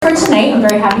for tonight, I'm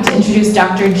very happy to introduce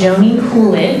Dr. Joanie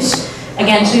Coolidge.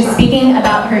 Again, she's speaking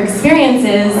about her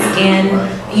experiences in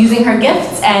using her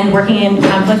gifts and working in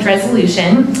conflict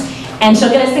resolution. And she'll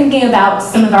get us thinking about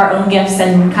some of our own gifts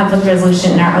and conflict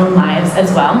resolution in our own lives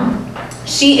as well.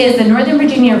 She is the Northern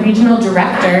Virginia Regional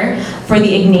Director for the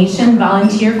Ignatian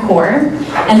Volunteer Corps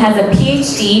and has a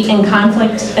PhD in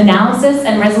conflict analysis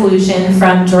and resolution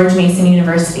from George Mason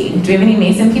University. Do we have any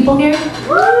Mason people here?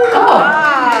 Oh,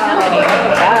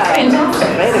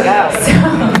 fantastic. Way to go. So,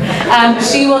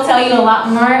 she will tell you a lot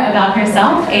more about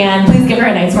herself, and please give her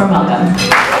a nice warm welcome.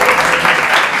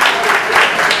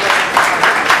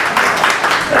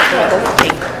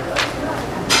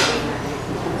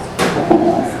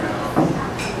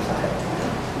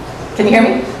 Can you hear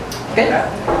me? Good.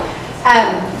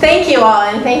 Thank you all,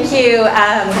 and thank you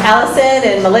Allison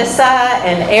and Melissa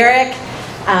and Eric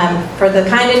for the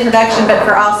kind introduction, but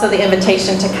for also the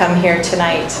invitation to come here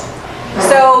tonight.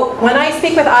 So when I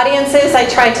speak with audiences, I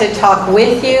try to talk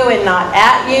with you and not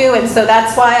at you, and so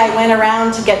that's why I went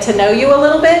around to get to know you a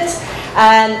little bit,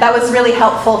 and that was really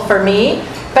helpful for me.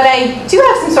 But I do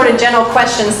have some sort of general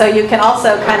questions so you can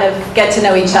also kind of get to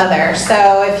know each other.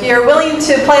 So if you're willing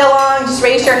to play along, just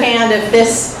raise your hand if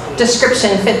this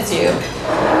description fits you.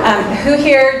 Who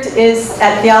here is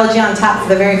at Theology on Tap for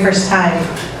the very first time?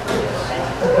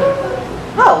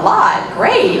 Oh, a lot.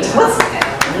 Great.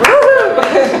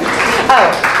 Oh,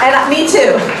 and me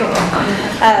too.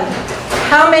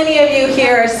 How many of you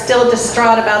here are still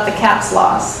distraught about the Caps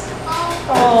loss?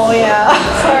 Oh, yeah.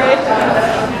 Sorry.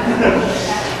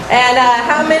 And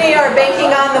how many are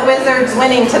banking on the Wizards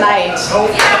winning tonight?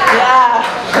 Yeah.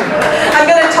 I'm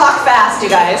going to talk fast, you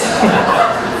guys.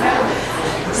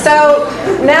 So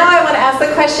now I want to ask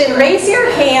the question, raise your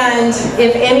hand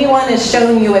if anyone has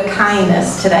shown you a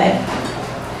kindness today.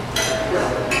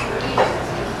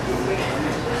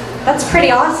 That's pretty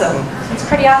awesome. That's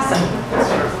pretty awesome.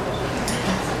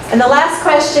 And the last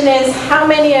question is, how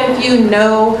many of you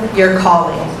know your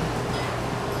calling?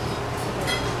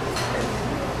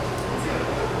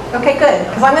 Okay, good,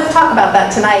 because I'm going to talk about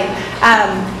that tonight.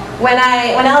 When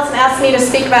Allison asked me to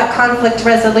speak about conflict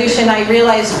resolution, I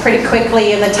realized pretty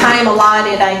quickly in the time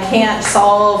allotted I can't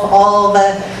solve all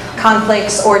the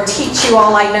conflicts or teach you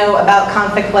all I know about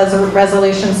conflict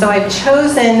resolution, so I've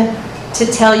chosen to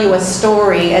tell you a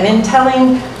story. And in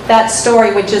telling that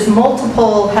story, which is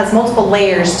has multiple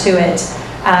layers to it,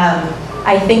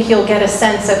 I think you'll get a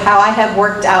sense of how I have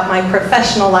worked out my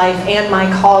professional life and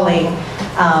my calling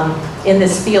in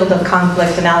this field of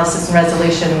conflict analysis and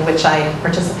resolution, which I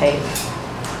participate.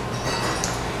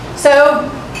 So,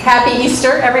 happy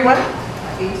Easter, everyone.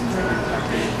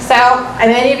 So,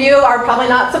 and many of you are probably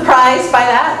not surprised by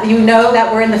that. You know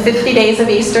that we're in the 50 days of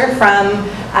Easter from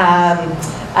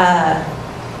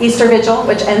Easter Vigil,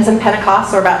 which ends in Pentecost,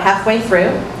 so we're about halfway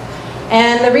through.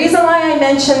 And the reason why I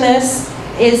mention this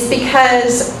is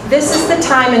because this is the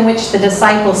time in which the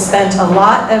disciples spent a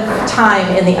lot of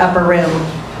time in the upper room.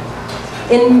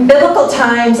 In biblical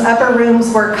times, upper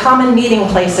rooms were common meeting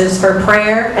places for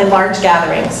prayer and large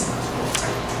gatherings.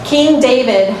 King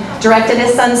David directed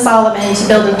his son Solomon to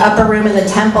build an upper room in the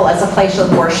temple as a place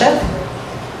of worship.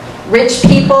 Rich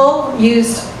people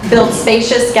built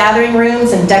spacious gathering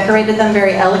rooms and decorated them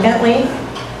very elegantly.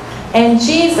 And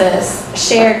Jesus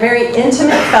shared very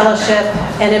intimate fellowship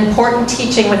and important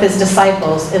teaching with his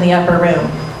disciples in the upper room.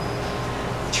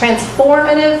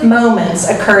 Transformative moments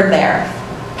occurred there.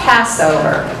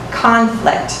 Passover,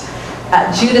 conflict,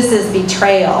 Judas's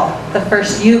betrayal, the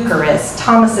first Eucharist,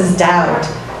 Thomas's doubt,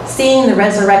 seeing the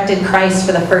resurrected Christ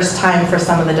for the first time for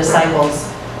some of the disciples,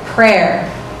 prayer,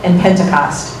 and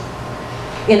Pentecost.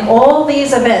 In all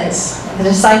these events, the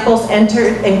disciples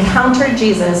encountered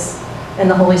Jesus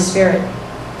and the Holy Spirit.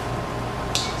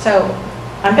 So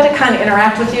I'm going to kind of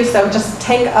interact with you, so just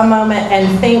take a moment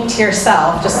and think to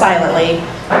yourself, just silently,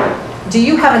 do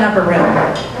you have an upper room?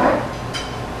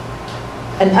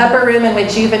 An upper room in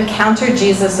which you've encountered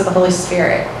Jesus or the Holy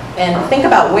Spirit. And think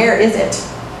about, where is it?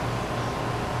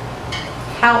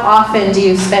 How often do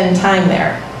you spend time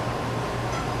there?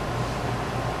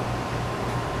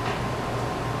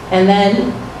 And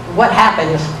then, what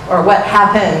happened, or what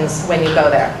happens when you go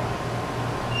there?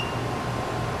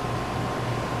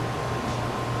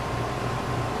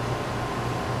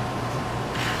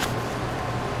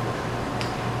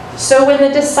 So when the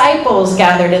disciples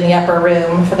gathered in the upper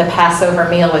room for the Passover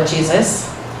meal with Jesus,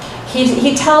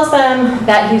 he tells them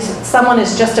that someone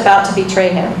is just about to betray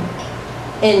him.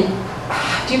 And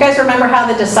do you guys remember how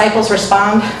the disciples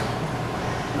respond?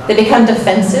 They become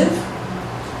defensive.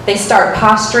 They start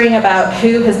posturing about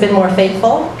who has been more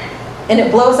faithful, and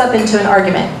it blows up into an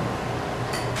argument.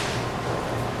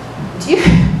 Do you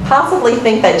possibly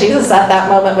think that Jesus at that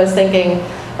moment was thinking,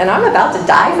 and I'm about to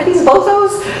die for these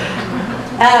bozos?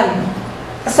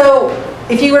 So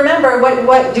if you remember,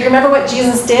 do you remember what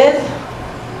Jesus did?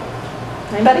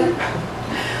 Anybody?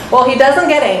 Well, he doesn't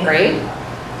get angry.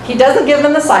 He doesn't give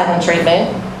them the silent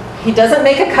treatment. He doesn't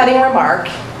make a cutting remark.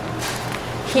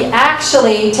 He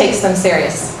actually takes them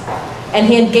serious. And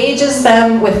he engages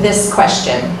them with this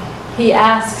question. He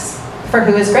asks for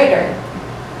who is greater,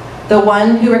 the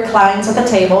one who reclines at the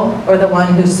table or the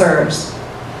one who serves?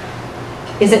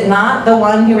 Is it not the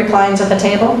one who reclines at the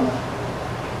table?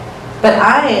 But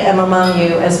I am among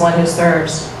you as one who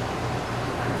serves.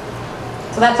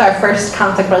 So that's our first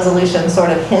conflict resolution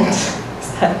sort of hint.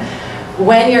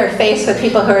 When you're faced with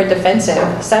people who are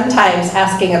defensive, sometimes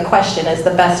asking a question is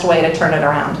the best way to turn it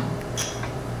around.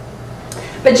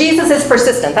 But Jesus is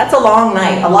persistent. That's a long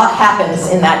night. A lot happens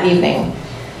in that evening.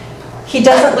 He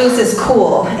doesn't lose his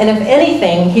cool, and if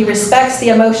anything, he respects the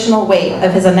emotional weight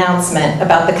of his announcement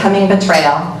about the coming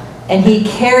betrayal, and he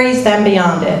carries them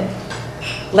beyond it.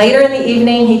 Later in the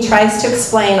evening, he tries to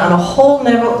explain on a whole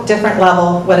different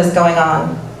level what is going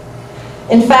on.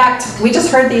 In fact, we just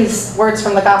heard these words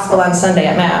from the gospel on Sunday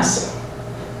at Mass.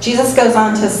 Jesus goes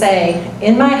on to say,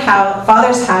 "In my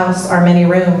Father's house are many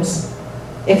rooms.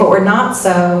 If it were not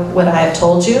so, would I have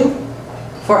told you?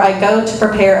 For I go to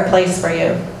prepare a place for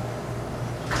you."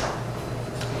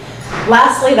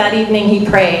 Lastly, that evening he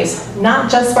prays, not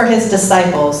just for his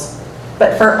disciples,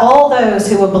 but for all those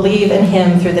who will believe in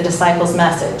him through the disciples'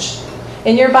 message.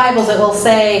 In your Bibles, it will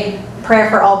say, prayer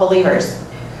for all believers.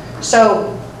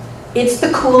 So it's the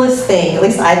coolest thing, at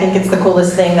least I think it's the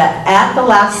coolest thing, that at the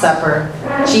Last Supper,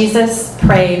 Jesus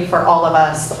prayed for all of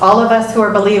us who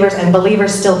are believers and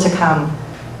believers still to come.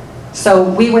 So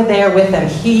we were there with him.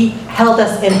 He held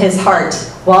us in his heart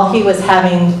while he was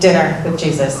having dinner with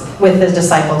Jesus, with his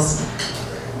disciples.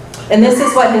 And this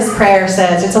is what his prayer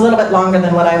says. It's a little bit longer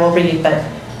than what I will read, but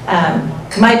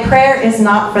my prayer is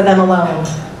not for them alone.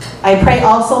 I pray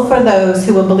also for those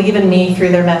who will believe in me through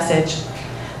their message,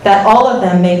 that all of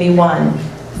them may be one.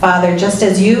 Father, just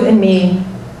as you and me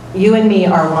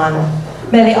are one.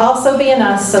 May they also be in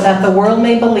us, so that the world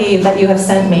may believe that you have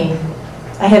sent me.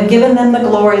 I have given them the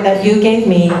glory that you gave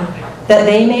me, that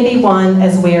they may be one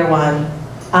as we are one.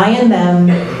 I and them,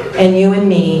 and you and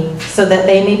me, so that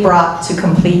they may be brought to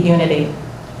complete unity.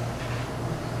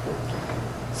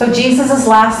 So Jesus'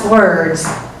 last words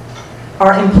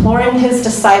are imploring his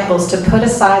disciples to put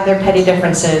aside their petty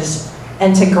differences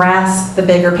and to grasp the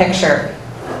bigger picture,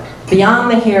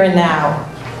 beyond the here and now,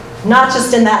 not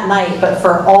just in that night, but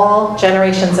for all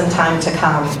generations and time to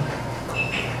come.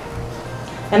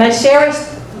 And I share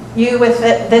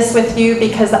this with you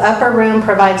because the upper room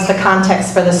provides the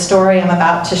context for the story I'm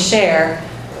about to share,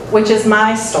 which is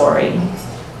my story.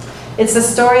 It's the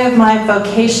story of my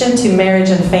vocation to marriage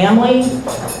and family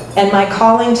and my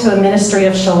calling to a ministry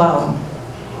of shalom.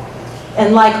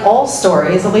 And like all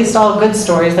stories, at least all good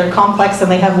stories, they're complex and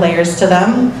they have layers to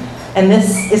them. And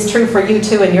this is true for you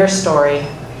too in your story.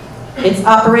 It's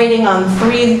operating on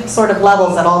 3 sort of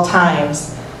levels at all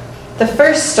times. The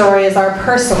first story is our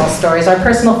personal stories, our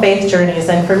personal faith journeys,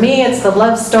 and for me it's the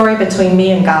love story between me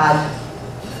and God.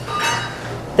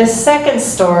 The second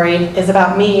story is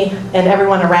about me and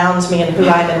everyone around me and who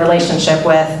I'm in relationship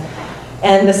with.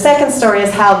 And the second story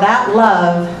is how that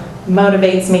love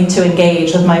motivates me to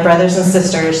engage with my brothers and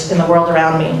sisters in the world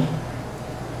around me.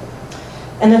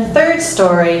 And the third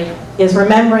story is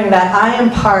remembering that I am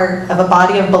part of a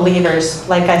body of believers,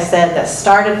 like I said, that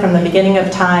started from the beginning of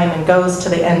time and goes to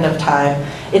the end of time.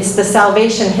 It's the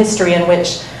salvation history in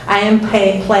which I am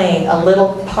playing a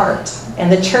little part.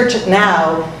 And the church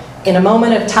now, in a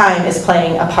moment of time, is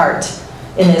playing a part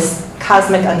in this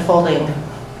cosmic unfolding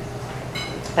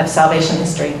of salvation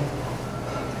history.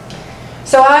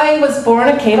 So I was born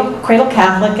a cradle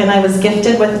Catholic, and I was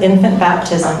gifted with infant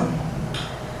baptism.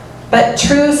 But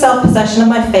true self-possession of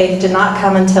my faith did not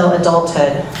come until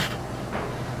adulthood.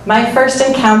 My first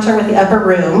encounter with the upper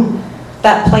room,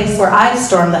 that place where I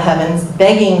stormed the heavens,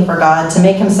 begging for God to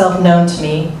make himself known to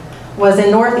me, was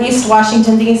in Northeast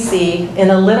Washington, D.C., in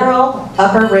a literal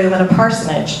upper room in a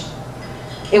parsonage.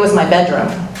 It was my bedroom.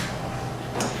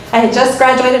 I had just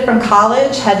graduated from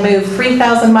college, had moved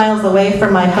 3,000 miles away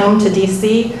from my home to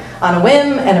D.C. on a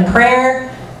whim and a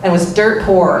prayer, and was dirt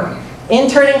poor,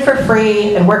 interning for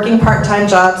free and working part-time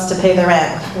jobs to pay the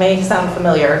rent. May sound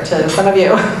familiar to some of you.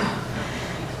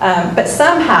 But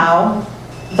somehow,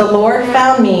 the Lord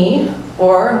found me,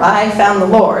 or I found the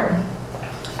Lord.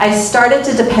 I started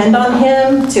to depend on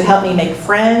him to help me make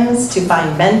friends, to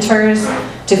find mentors,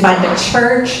 to find a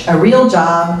church, a real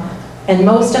job, and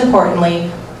most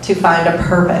importantly, to find a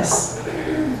purpose.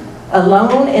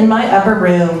 Alone in my upper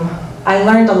room, I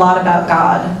learned a lot about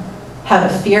God, how to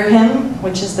fear Him,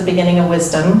 which is the beginning of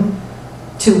wisdom,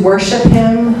 to worship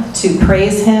Him, to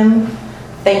praise Him,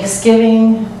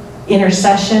 thanksgiving,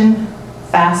 intercession,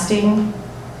 fasting.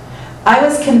 I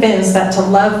was convinced that to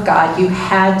love God, you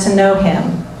had to know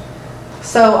Him.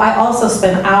 So I also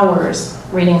spent hours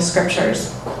reading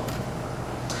scriptures.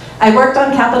 I worked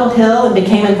on Capitol Hill and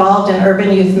became involved in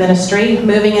urban youth ministry,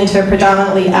 moving into a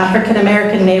predominantly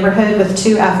African-American neighborhood with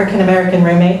 2 African-American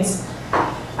roommates.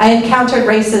 I encountered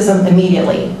racism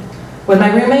immediately. When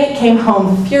my roommate came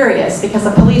home furious because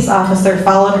a police officer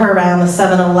followed her around the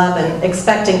 7-Eleven,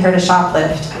 expecting her to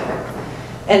shoplift.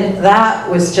 And that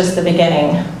was just the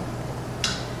beginning.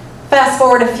 Fast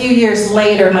forward a few years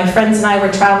later, my friends and I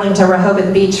were traveling to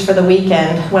Rehoboth Beach for the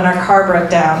weekend when our car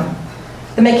broke down.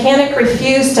 The mechanic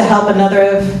refused to help another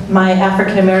of my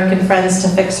African-American friends to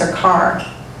fix her car.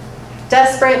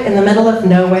 Desperate, in the middle of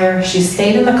nowhere, she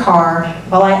stayed in the car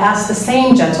while I asked the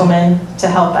same gentleman to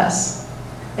help us.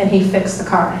 And he fixed the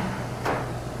car.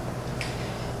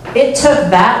 It took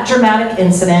that dramatic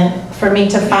incident for me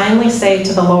to finally say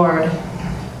to the Lord,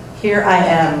 "Here I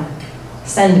am,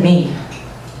 send me."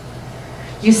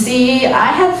 You see, I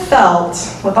had felt,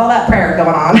 with all that prayer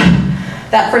going on,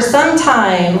 that for some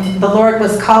time, the Lord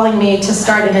was calling me to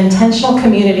start an intentional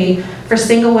community for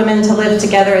single women to live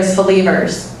together as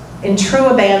believers, in true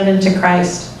abandon to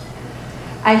Christ.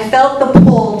 I felt the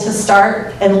pull to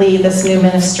start and lead this new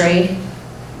ministry,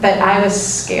 but I was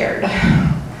scared.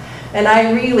 And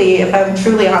I really, if I'm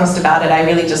truly honest about it, I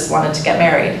really just wanted to get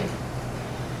married.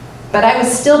 But I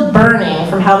was still burning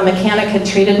from how the mechanic had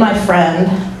treated my friend,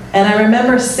 and I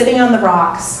remember sitting on the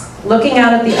rocks, looking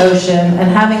out at the ocean,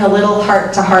 and having a little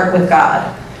heart-to-heart with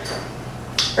God.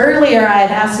 Earlier, I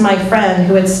had asked my friend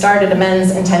who had started a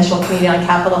men's intentional community on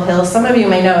Capitol Hill. Some of you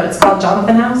may know it. It's called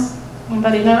Jonathan House.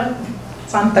 Anybody know it?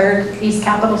 It's on 3rd, East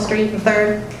Capitol Street and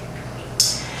 3rd.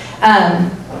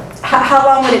 How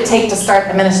long would it take to start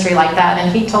a ministry like that?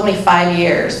 And he told me 5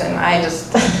 years, and I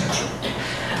just,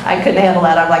 I couldn't handle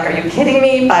that. I'm like, are you kidding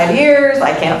me? 5 years?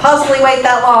 I can't possibly wait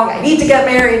that long. I need to get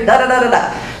married,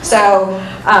 da-da-da-da-da. So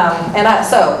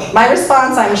my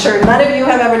response, I'm sure none of you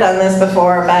have ever done this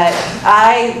before, but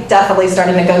I definitely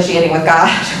started negotiating with God.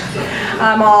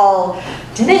 I'm all,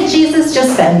 didn't Jesus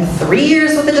just spend 3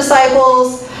 years with the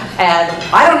disciples? And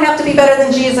I don't have to be better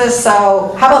than Jesus,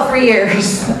 so how about 3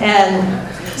 years? And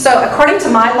so according to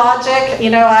my logic,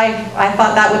 I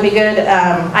thought that would be good.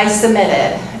 I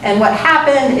submitted. And what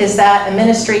happened is that a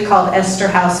ministry called Esther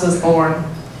House was born.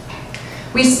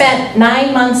 We spent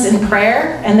 9 months in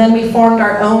prayer, and then we formed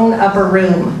our own upper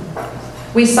room.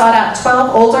 We sought out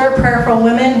 12 older, prayerful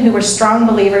women who were strong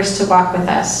believers to walk with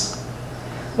us.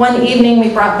 One evening, we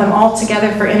brought them all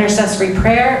together for intercessory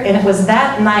prayer, and it was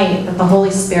that night that the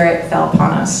Holy Spirit fell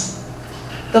upon us.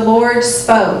 The Lord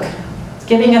spoke,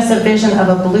 giving us a vision of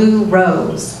a blue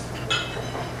rose.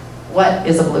 What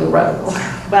is a blue rose?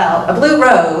 Well, a blue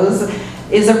rose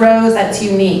is a rose that's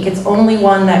unique. It's only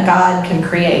one that God can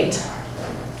create.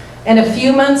 And a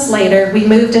few months later, we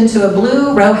moved into a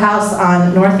blue row house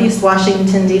on Northeast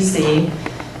Washington, D.C.,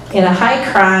 in a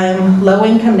high-crime,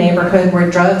 low-income neighborhood where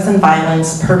drugs and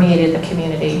violence permeated the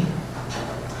community.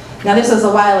 Now, this was a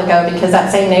while ago because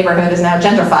that same neighborhood is now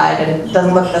gentrified and it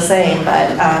doesn't look the same,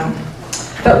 but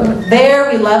there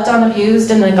we loved on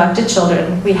abused and neglected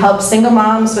children. We helped single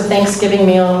moms with Thanksgiving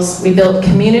meals. We built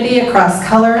community across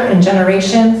color and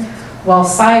generation while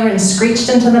sirens screeched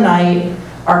into the night.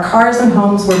 Our cars and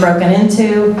homes were broken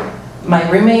into. My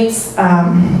roommates,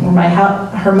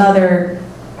 her mother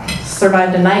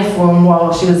survived a knife wound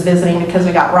while she was visiting because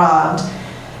we got robbed.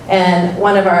 And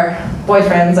one of our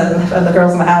boyfriends of the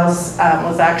girls in the house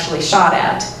was actually shot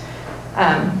at.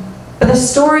 But the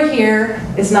story here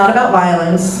is not about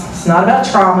violence. It's not about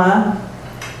trauma.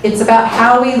 It's about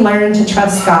how we learn to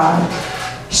trust God,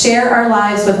 share our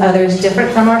lives with others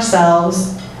different from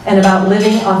ourselves, and about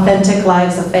living authentic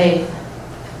lives of faith.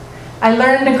 I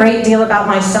learned a great deal about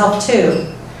myself too,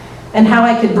 and how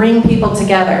I could bring people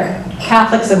together,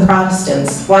 Catholics and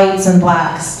Protestants, whites and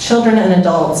blacks, children and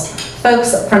adults,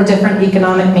 folks from different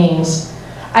economic means.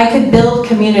 I could build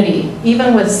community,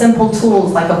 even with simple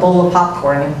tools like a bowl of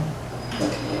popcorn.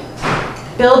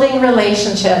 Building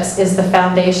relationships is the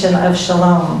foundation of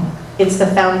shalom. It's the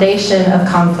foundation of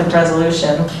conflict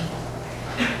resolution.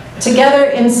 Together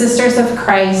in Sisters of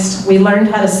Christ, we learned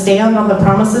how to stand on the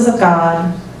promises of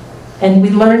God, and we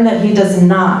learned that He does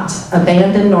not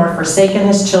abandon nor forsaken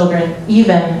His children,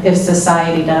 even if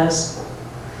society does.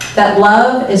 That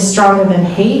love is stronger than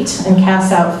hate and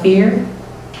casts out fear.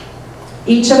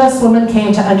 Each of us women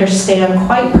came to understand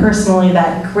quite personally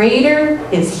that greater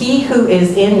is He who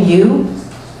is in you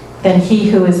than he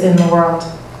who is in the world.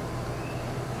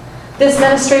 This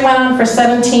ministry went on for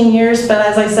 17 years, but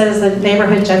as I said, as the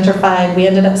neighborhood gentrified, we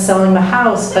ended up selling the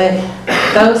house, but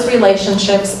those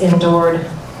relationships endured.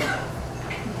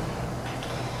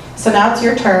 So now it's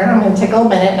your turn. I'm going to take a little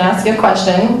minute and ask you a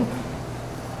question.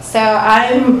 So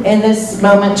I'm in this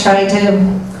moment trying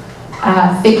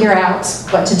to figure out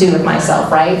what to do with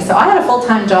myself, right? So I had a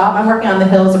full-time job. I'm working on the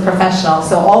Hill as a professional.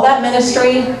 So all that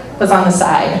ministry was on the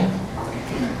side.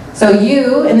 So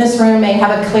you in this room may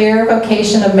have a clear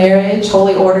vocation of marriage,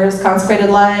 holy orders, consecrated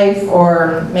life,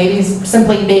 or maybe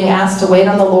simply being asked to wait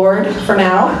on the Lord for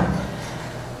now.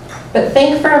 But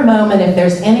think for a moment if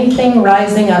there's anything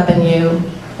rising up in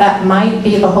you that might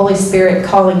be the Holy Spirit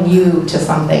calling you to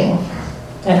something.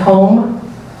 At home,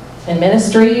 in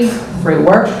ministry, through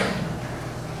work,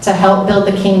 to help build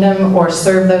the kingdom or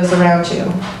serve those around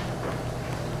you.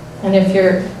 And if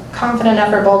you're confident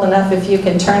enough or bold enough, if you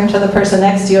can turn to the person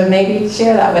next to you and maybe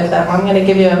share that with them. I'm going to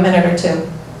give you a minute or two.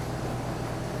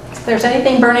 If there's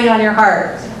anything burning on your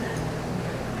heart.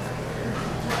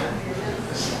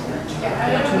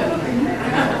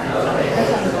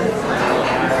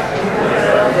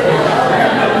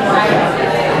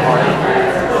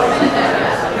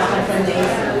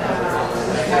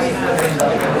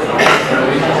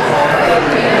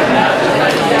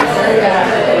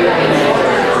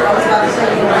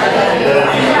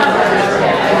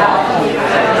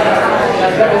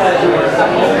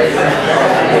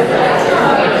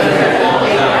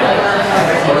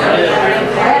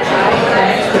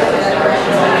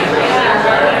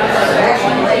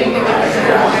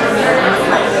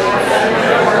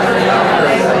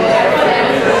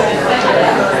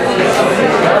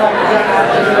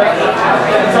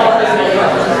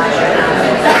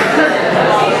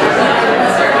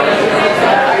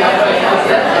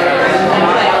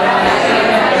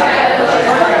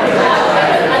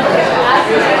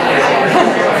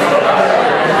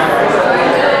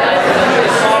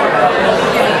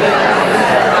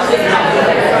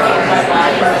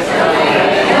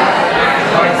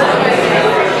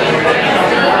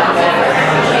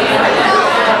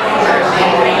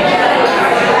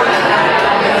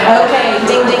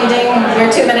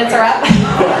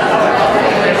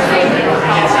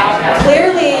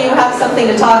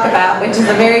 To talk about, which is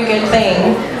a very good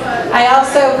thing. I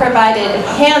also provided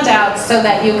handouts so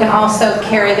that you can also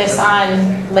carry this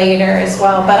on later as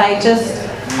well. But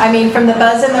from the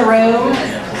buzz in the room,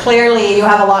 clearly you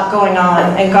have a lot going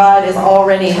on, and God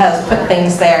already has put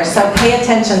things there. So pay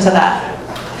attention to that.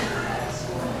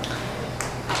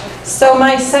 So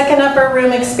my second upper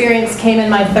room experience came in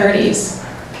my 30s,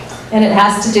 and it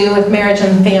has to do with marriage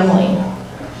and family.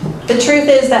 The truth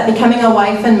is that becoming a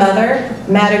wife and mother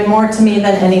mattered more to me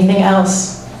than anything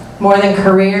else, more than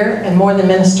career and more than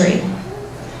ministry.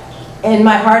 In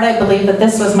my heart, I believe that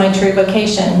this was my true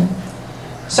vocation.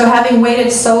 So having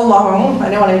waited so long, I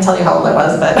don't want to tell you how old I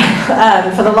was, but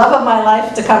for the love of my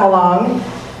life to come along,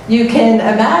 you can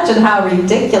imagine how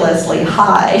ridiculously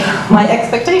high my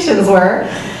expectations were,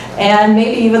 and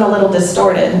maybe even a little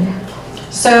distorted.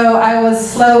 So I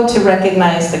was slow to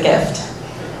recognize the gift.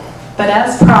 But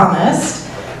as promised,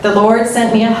 the Lord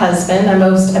sent me a husband, a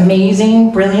most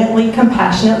amazing, brilliantly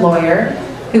compassionate lawyer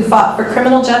who fought for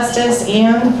criminal justice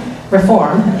and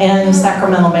reform and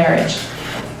sacramental marriage.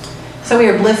 So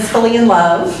we were blissfully in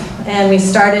love, and we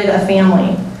started a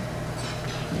family.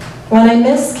 When I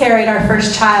miscarried our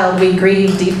first child, we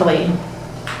grieved deeply.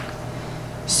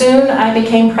 Soon I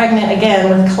became pregnant again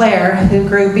with Claire, who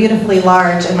grew beautifully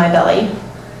large in my belly.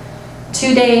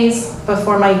 2 days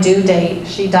before my due date,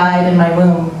 she died in my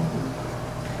womb.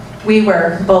 We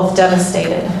were both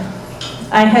devastated.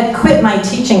 I had quit my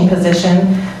teaching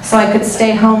position so I could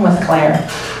stay home with Claire.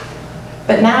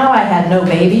 But now I had no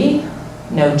baby,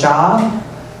 no job,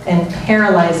 and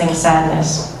paralyzing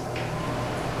sadness.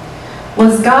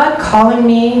 Was God calling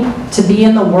me to be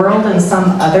in the world in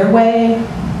some other way?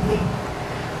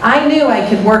 I knew I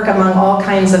could work among all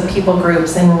kinds of people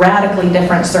groups in radically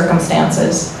different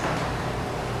circumstances.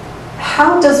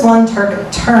 How does one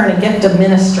turn a gift of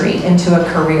ministry into a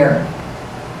career?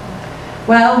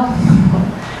 Well,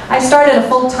 I started a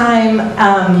full-time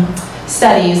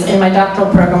studies in my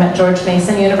doctoral program at George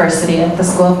Mason University at the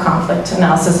School of Conflict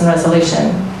Analysis and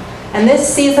Resolution. And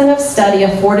this season of study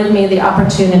afforded me the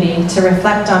opportunity to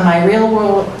reflect on my real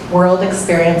world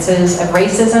experiences of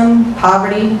racism,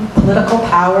 poverty, political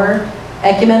power,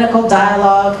 ecumenical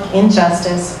dialogue,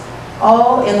 injustice,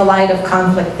 all in the light of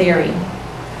conflict theory.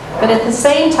 But at the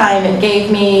same time, it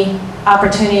gave me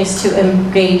opportunities to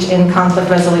engage in conflict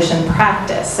resolution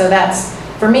practice. So that's,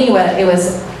 for me, what it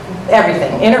was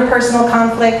everything. Interpersonal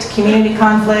conflict, community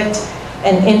conflict,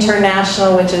 and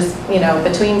international, which is,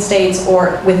 between states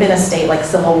or within a state, like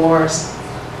civil wars.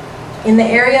 In the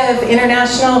area of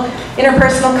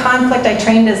interpersonal conflict, I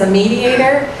trained as a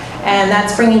mediator, and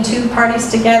that's bringing two parties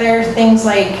together, things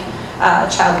like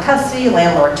child custody,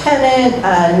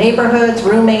 landlord-tenant, neighborhoods,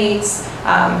 roommates,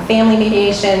 family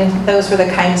mediation. Those were the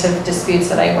kinds of disputes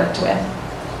that I worked with.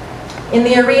 In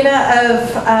the arena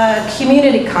of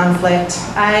community conflict,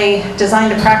 I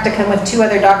designed a practicum with two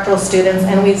other doctoral students,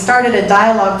 and we started a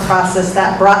dialogue process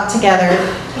that brought together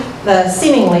the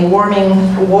seemingly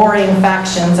warring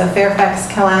factions of Fairfax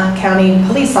County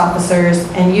police officers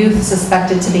and youth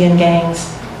suspected to be in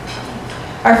gangs.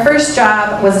 Our first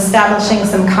job was establishing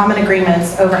some common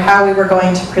agreements over how we were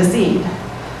going to proceed.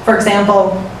 For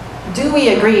example, do we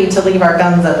agree to leave our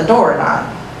guns at the door or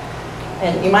not?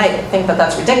 And you might think that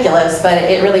that's ridiculous, but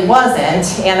it really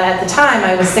wasn't. And at the time,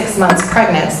 I was 6 months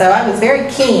pregnant, so I was very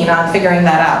keen on figuring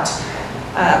that out.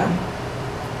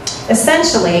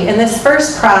 Essentially, in this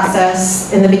first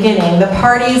process, in the beginning, the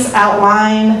parties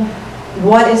outline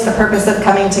what is the purpose of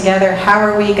coming together, how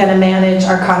are we going to manage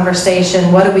our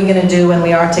conversation, what are we going to do when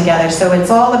we are together. So it's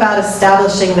all about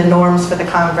establishing the norms for the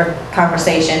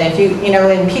conversation. If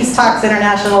in Peace Talks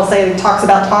International say talks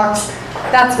about talks,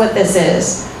 that's what this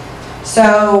is.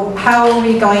 So how are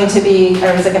we going to be,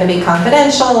 or is it going to be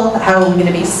confidential? How are we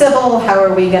going to be civil? How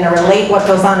are we going to relate what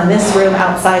goes on in this room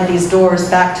outside these doors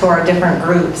back to our different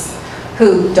groups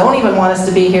who don't even want us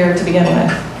to be here to begin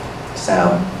with?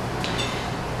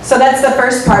 So that's the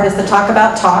first part, is to talk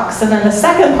about talks. And then the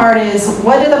second part is,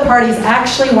 what do the parties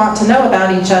actually want to know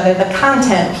about each other, the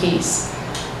content piece.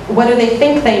 What do they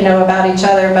think they know about each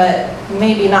other, but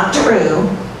maybe not true?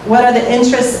 What are the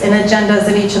interests and agendas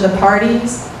of each of the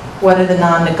parties? What are the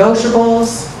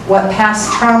non-negotiables? What past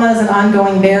traumas and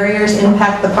ongoing barriers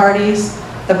impact the parties,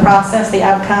 the process, the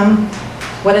outcome?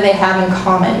 What do they have in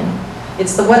common?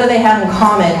 It's the what do they have in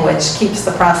common which keeps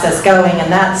the process going,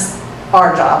 and that's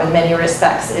our job in many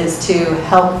respects, is to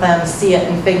help them see it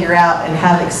and figure out and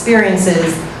have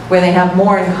experiences where they have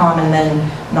more in common than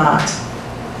not.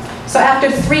 So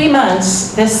after 3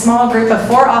 months, this small group of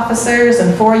 4 officers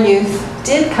and 4 youth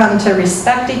did come to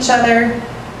respect each other,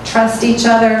 trust each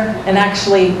other, and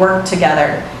actually work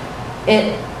together.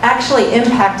 It actually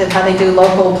impacted how they do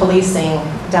local policing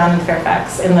down in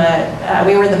Fairfax.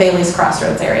 We were in the Bailey's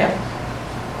Crossroads area.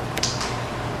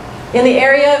 In the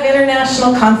area of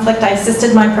international conflict, I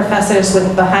assisted my professors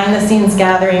with behind-the-scenes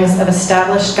gatherings of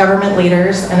established government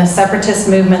leaders and a separatist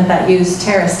movement that used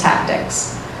terrorist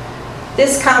tactics.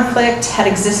 This conflict had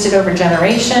existed over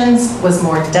generations, was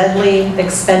more deadly,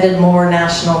 expended more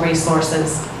national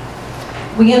resources.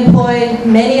 We employed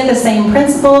many of the same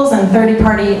principles and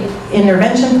third-party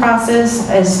intervention process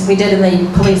as we did in the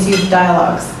police-youth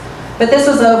dialogues. But this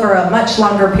was over a much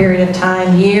longer period of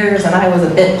time, years, and I was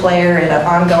a bit player in an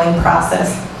ongoing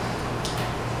process.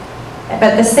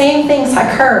 But the same things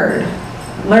occurred.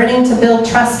 Learning to build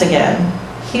trust again,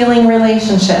 healing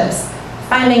relationships,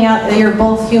 finding out that you're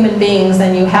both human beings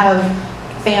and you have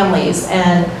families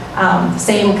and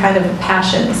same kind of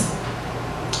passions.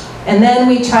 And then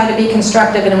we try to be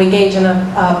constructive and we engage in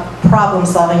a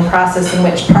problem-solving process in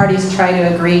which parties try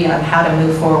to agree on how to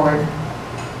move forward.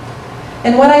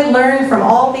 And what I learned from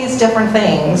all these different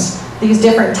things, these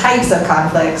different types of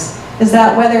conflicts, is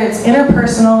that whether it's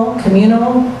interpersonal,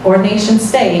 communal, or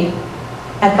nation-state,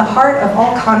 at the heart of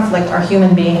all conflict are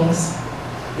human beings,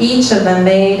 each of them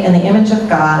made in the image of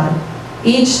God,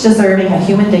 each deserving of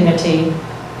human dignity,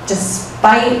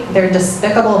 despite their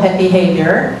despicable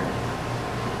behavior,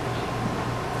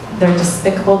 their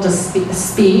despicable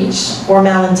speech, or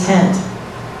malintent.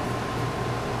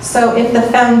 So if the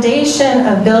foundation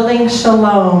of building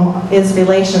shalom is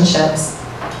relationships,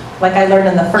 like I learned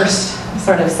in the first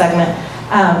sort of segment,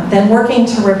 then working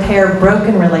to repair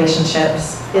broken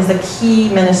relationships is a key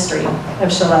ministry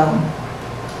of shalom.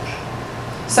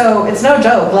 So it's no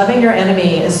joke, loving your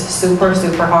enemy is super,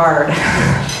 super hard.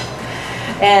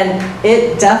 And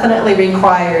it definitely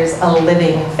requires a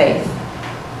living faith.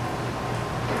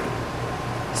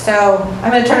 So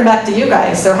I'm going to turn it back to you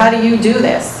guys. So how do you do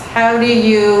this? How do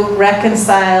you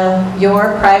reconcile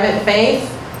your private faith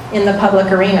in the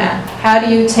public arena? How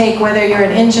do you take, whether you're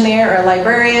an engineer or a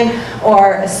librarian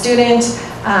or a student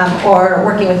or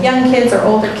working with young kids or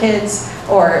older kids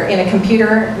or in a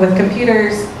computer with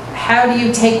computers, how do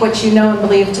you take what you know and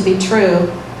believe to be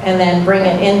true and then bring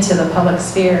it into the public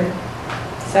sphere?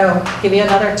 So give you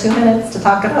another 2 minutes to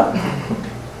talk it up.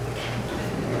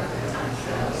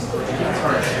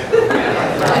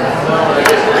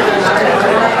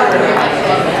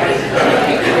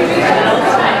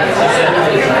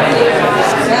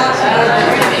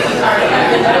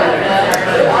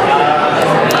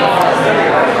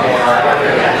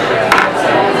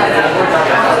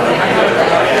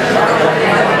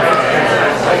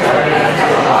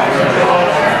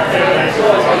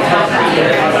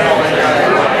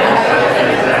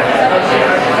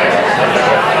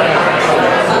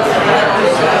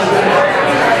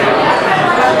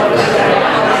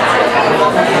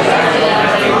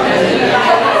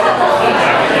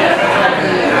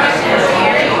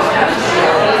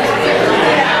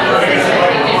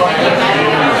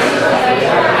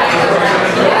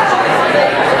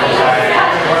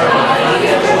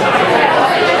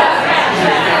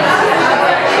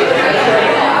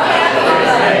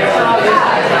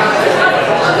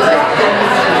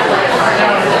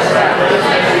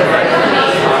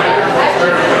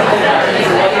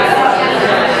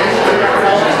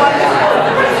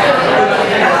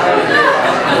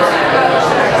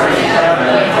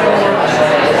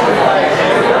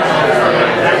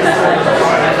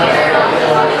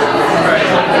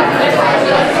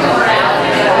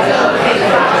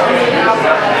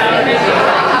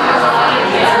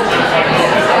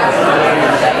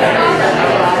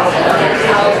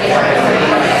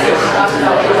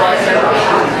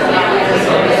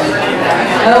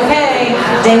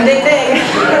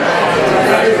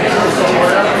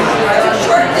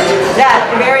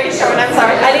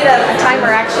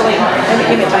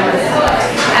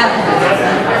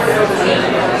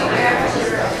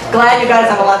 glad you guys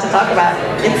have a lot to talk about.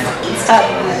 It's tough.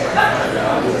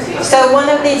 So one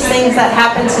of these things that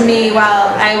happened to me while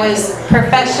I was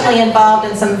professionally involved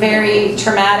in some very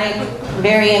traumatic,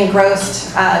 very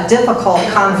engrossed, difficult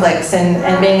conflicts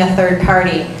and being a third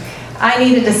party, I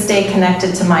needed to stay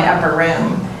connected to my upper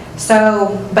room.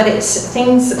 So, but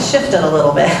things shifted a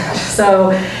little bit.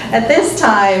 So at this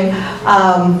time,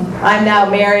 I'm now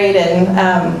married and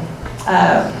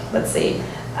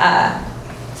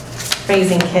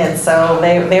raising kids, so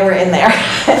they were in there.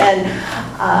 And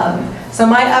so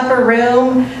my upper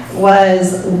room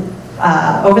was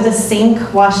over the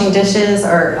sink washing dishes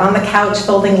or on the couch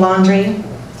folding laundry.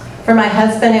 For my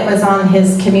husband, it was on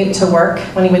his commute to work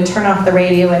when he would turn off the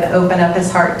radio and open up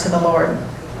his heart to the Lord.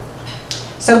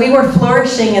 So we were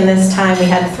flourishing in this time. We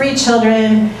had 3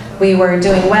 children. We were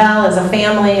doing well as a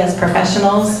family, as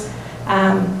professionals.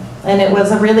 And it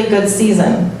was a really good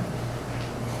season.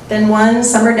 Then one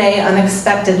summer day,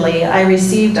 unexpectedly, I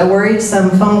received a worrisome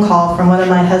phone call from one of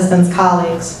my husband's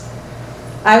colleagues.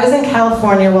 I was in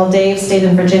California while Dave stayed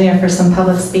in Virginia for some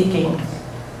public speaking.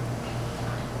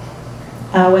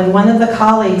 When one of the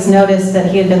colleagues noticed that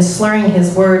he had been slurring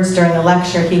his words during a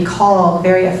lecture, he called,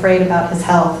 very afraid about his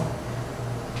health.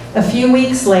 A few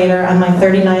weeks later, on my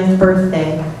 39th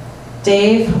birthday,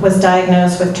 Dave was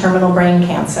diagnosed with terminal brain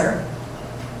cancer.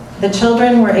 The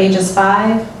children were ages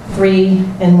 5, 3,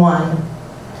 and 1,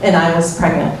 and I was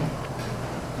pregnant.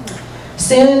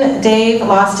 Soon, Dave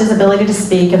lost his ability to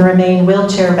speak and remained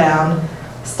wheelchair-bound,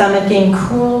 stomaching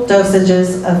cruel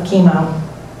dosages of chemo.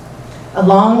 A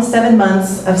long 7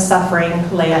 months of suffering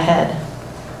lay ahead.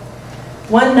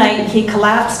 One night, he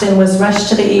collapsed and was rushed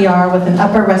to the ER with an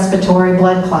upper respiratory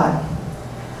blood clot.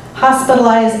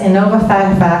 Hospitalized in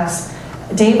Fairfax,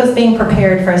 Dave was being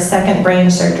prepared for a second brain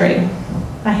surgery.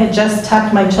 I had just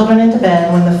tucked my children into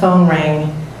bed when the phone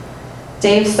rang.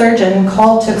 Dave's surgeon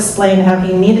called to explain how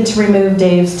he needed to remove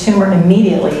Dave's tumor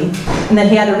immediately and that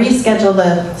he had to reschedule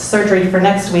the surgery for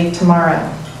next week tomorrow.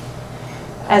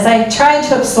 As I tried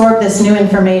to absorb this new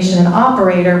information, an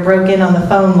operator broke in on the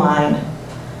phone line.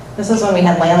 This is when we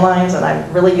had landlines and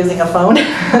I'm really using a phone,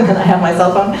 and then I have my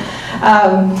cell phone.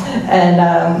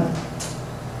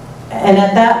 And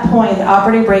at that point, the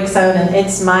operator breaks out, and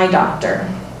it's my doctor.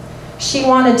 She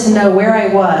wanted to know where I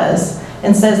was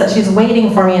and says that she's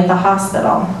waiting for me at the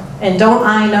hospital. And don't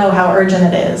I know how urgent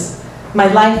it is? My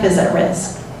life is at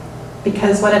risk.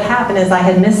 Because what had happened is I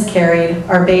had miscarried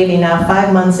our baby, now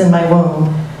 5 months in my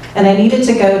womb, and I needed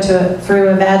to go through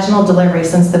a vaginal delivery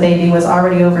since the baby was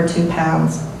already over 2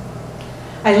 pounds.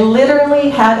 I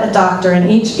literally had a doctor in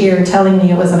each ear telling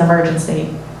me it was an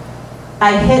emergency.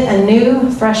 I hit a new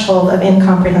threshold of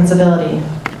incomprehensibility.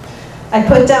 I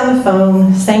put down the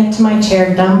phone, sank to my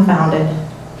chair, dumbfounded.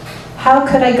 How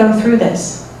could I go through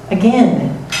this?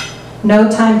 Again,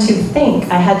 no time to think.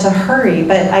 I had to hurry,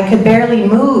 but I could barely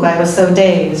move. I was so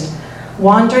dazed.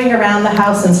 Wandering around the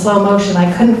house in slow motion,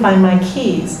 I couldn't find my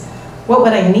keys. What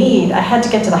would I need? I had to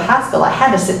get to the hospital. I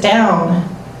had to sit down.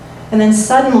 And then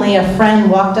suddenly a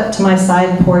friend walked up to my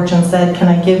side porch and said, "Can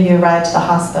I give you a ride to the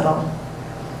hospital?"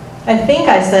 I think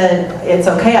I said, "It's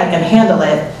okay, I can handle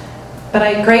it." But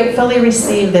I gratefully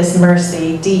received this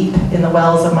mercy deep in the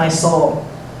wells of my soul.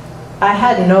 I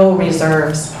had no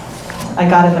reserves. I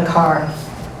got in the car.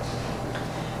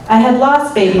 I had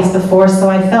lost babies before, so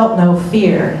I felt no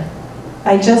fear.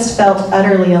 I just felt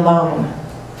utterly alone.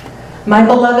 My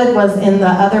beloved was in the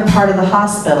other part of the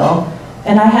hospital,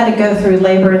 and I had to go through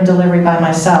labor and delivery by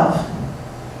myself.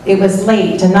 It was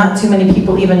late, and not too many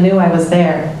people even knew I was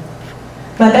there.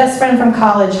 My best friend from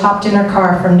college hopped in her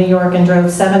car from New York and drove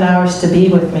 7 hours to be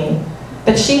with me.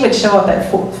 But she would show up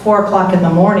at 4 o'clock in the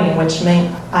morning, which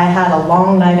meant I had a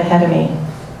long night ahead of me.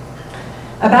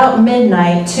 About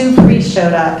midnight, 2 priests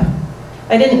showed up.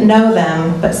 I didn't know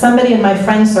them, but somebody in my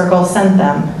friend circle sent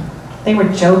them. They were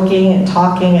joking and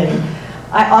talking, and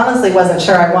I honestly wasn't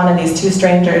sure I wanted these 2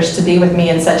 strangers to be with me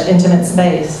in such intimate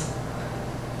space.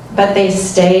 But they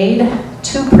stayed,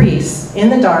 2 priests,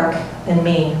 in the dark, and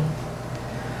me.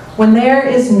 When there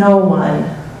is no one,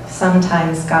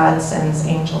 sometimes God sends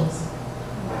angels.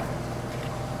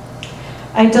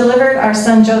 I delivered our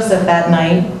son Joseph that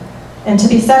night, and to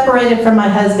be separated from my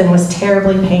husband was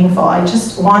terribly painful. I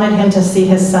just wanted him to see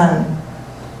his son.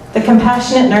 The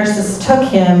compassionate nurses took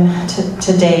him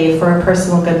to Dave for a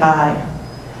personal goodbye.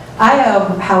 I,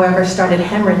 however, started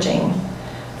hemorrhaging.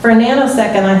 For a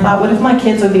nanosecond, I thought, what if my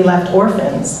kids would be left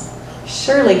orphans?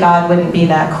 Surely God wouldn't be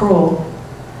that cruel.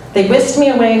 They whisked me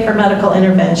away for medical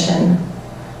intervention.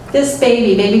 This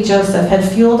baby Joseph, had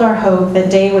fueled our hope that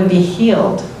Dave would be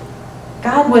healed.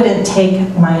 God wouldn't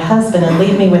take my husband and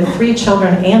leave me with 3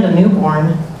 children and a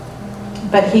newborn.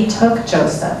 but he took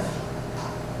Joseph.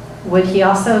 Would he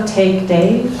also take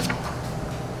Dave?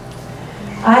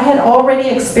 I had already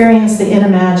experienced the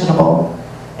unimaginable,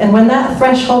 and when that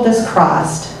threshold is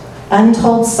crossed,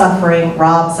 untold suffering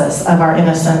robs us of our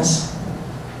innocence.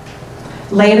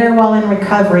 Later, while in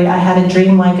recovery, I had a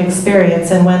dreamlike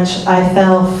experience in which I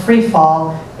fell free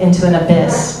fall into an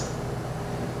abyss.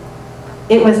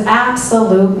 It was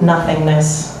absolute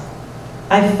nothingness.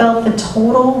 I felt the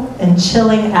total and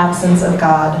chilling absence of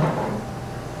God.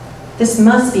 This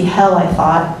must be hell, I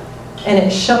thought, and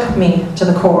it shook me to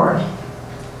the core.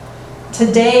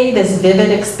 Today, this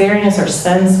vivid experience or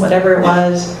sense, whatever it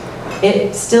was,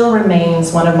 it still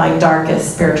remains one of my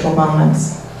darkest spiritual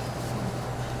moments.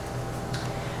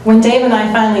 When Dave and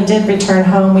I finally did return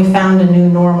home, we found a new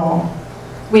normal.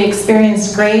 We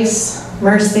experienced grace,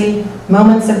 mercy,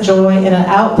 moments of joy, and an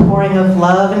outpouring of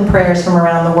love and prayers from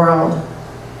around the world.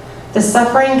 The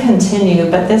suffering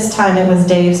continued, but this time it was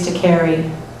Dave's to carry.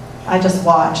 I just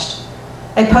watched.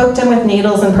 I poked him with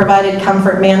needles and provided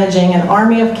comfort, managing an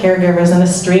army of caregivers and a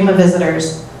stream of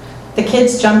visitors. The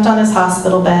kids jumped on his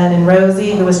hospital bed, and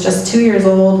Rosie, who was just 2 years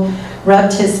old,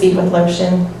 rubbed his feet with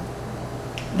lotion.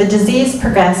 The disease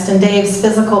progressed, and Dave's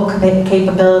physical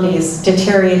capabilities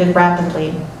deteriorated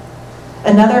rapidly.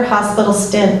 Another hospital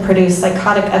stint produced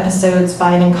psychotic episodes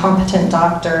by an incompetent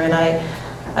doctor, and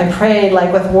I prayed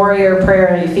like with warrior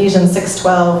prayer in Ephesians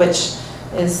 6:12, which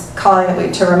is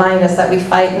calling to remind us that we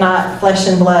fight not flesh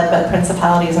and blood, but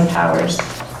principalities and powers.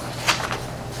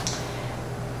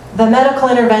 The medical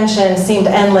intervention seemed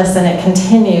endless, and it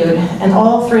continued, and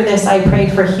all through this I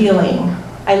prayed for healing.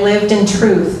 I lived in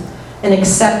truth and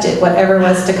accepted whatever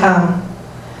was to come.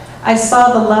 I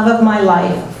saw the love of my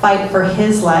life fight for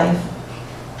his life,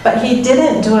 but he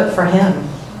didn't do it for him.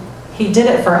 He did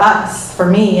it for us, for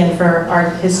me, and for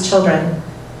his children.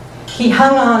 He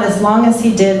hung on as long as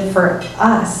he did for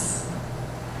us.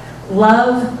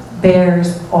 Love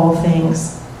bears all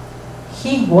things.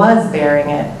 He was bearing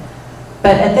it,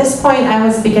 but at this point I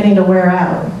was beginning to wear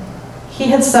out. He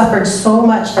had suffered so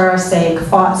much for our sake,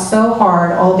 fought so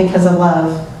hard, all because of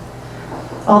love.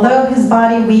 Although his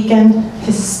body weakened,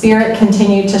 his spirit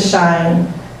continued to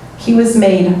shine. He was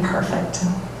made perfect.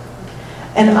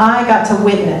 And I got to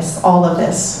witness all of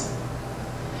this.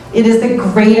 It is the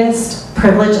greatest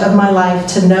privilege of my life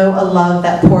to know a love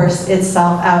that pours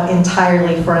itself out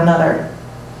entirely for another.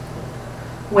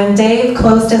 When Dave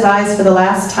closed his eyes for the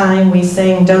last time, we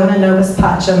sang Dona Nobis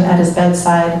Pacem at his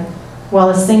bedside, while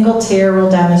a single tear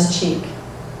rolled down his cheek.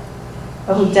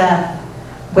 Oh, death,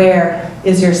 where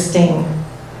is your sting?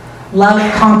 Love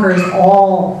conquers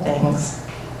all things.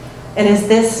 And is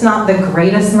this not the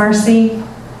greatest mercy,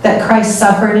 that Christ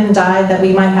suffered and died that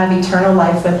we might have eternal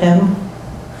life with him?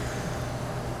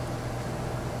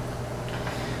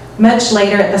 Much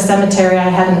later at the cemetery, I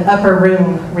had an upper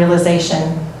room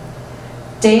realization.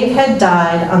 Dave had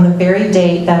died on the very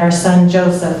date that our son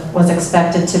Joseph was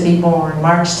expected to be born,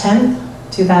 March 10th,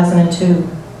 2002.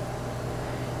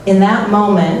 In that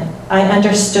moment, I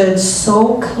understood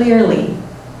so clearly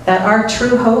that our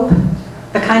true hope,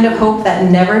 the kind of hope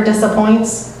that never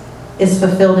disappoints, is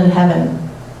fulfilled in heaven.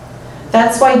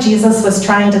 That's why Jesus was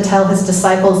trying to tell his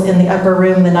disciples in the upper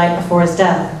room the night before his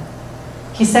death.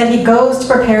 He said he goes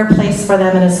to prepare a place for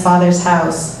them in his Father's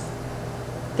house.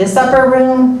 This upper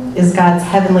room is God's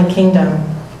heavenly kingdom.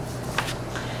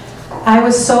 I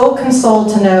was so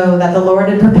consoled to know that the Lord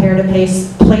had prepared a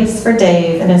place for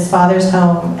Dave in his father's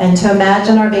home, and to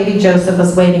imagine our baby Joseph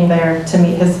was waiting there to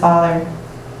meet his father.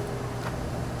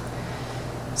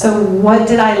 So what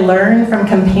did I learn from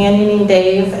companioning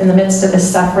Dave in the midst of his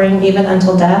suffering, even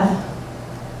until death?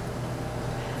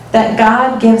 That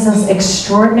God gives us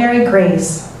extraordinary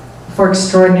grace for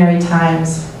extraordinary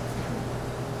times.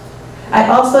 I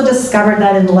also discovered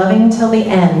that in loving till the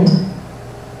end,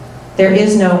 there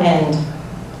is no end,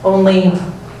 only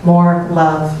more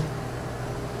love.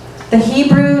 The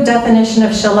Hebrew definition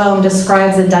of shalom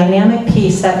describes a dynamic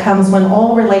peace that comes when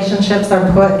all relationships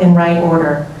are put in right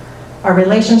order. Our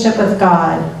relationship with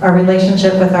God, our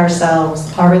relationship with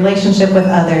ourselves, our relationship with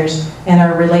others, and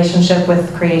our relationship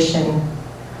with creation.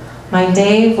 My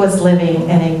Dave was living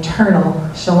an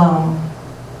eternal shalom.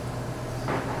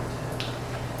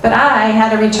 But I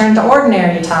had to return to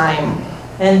ordinary time.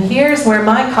 And here's where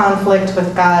my conflict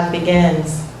with God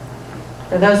begins.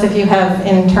 For those of you who have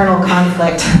internal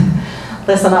conflict,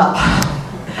 listen up.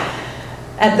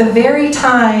 At the very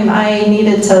time I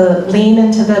needed to lean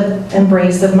into the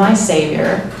embrace of my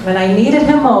Savior, when I needed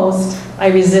him most, I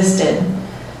resisted.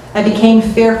 I became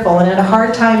fearful and had a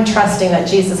hard time trusting that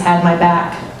Jesus had my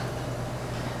back.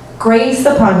 Grace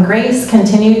upon grace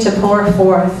continued to pour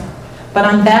forth, But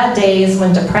on bad days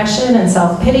when depression and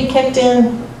self-pity kicked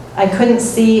in, I couldn't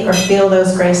see or feel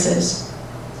those graces.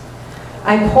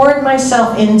 I poured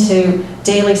myself into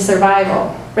daily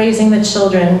survival, raising the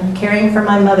children, caring for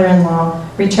my mother-in-law,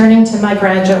 returning to my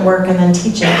graduate work, and then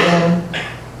teaching again.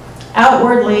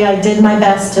 Outwardly, I did my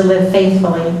best to live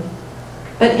faithfully,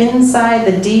 but inside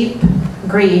the deep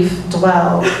grief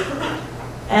dwelled,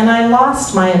 and I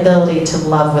lost my ability to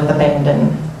love with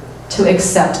abandon, to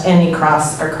accept any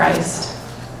cross for Christ.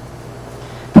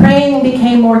 Praying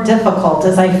became more difficult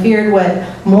as I feared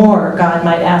what more God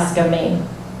might ask of me,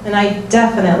 and I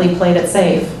definitely played it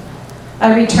safe.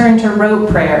 I returned to rote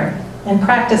prayer and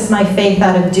practiced my faith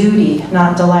out of duty,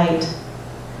 not delight.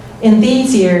 In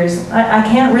these years, I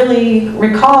can't really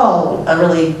recall a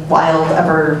really wild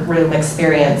upper room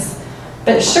experience,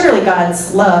 but surely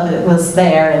God's love was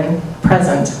there and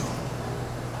present.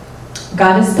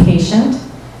 God is patient.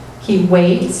 He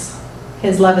waits.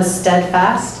 His love is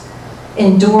steadfast,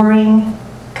 enduring,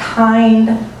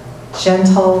 kind,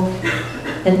 gentle,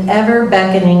 and ever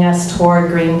beckoning us toward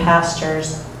green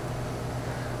pastures.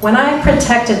 When I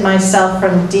protected myself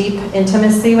from deep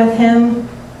intimacy with Him,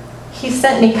 He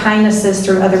sent me kindnesses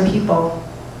through other people.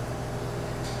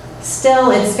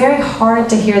 Still, it's very hard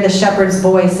to hear the shepherd's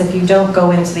voice if you don't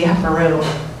go into the upper room,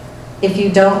 if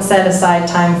you don't set aside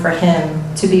time for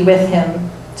Him, to be with Him,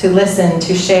 to listen,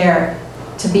 to share,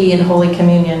 to be in Holy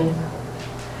Communion.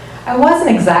 I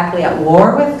wasn't exactly at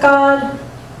war with God,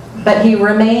 but He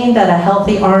remained at a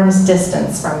healthy arm's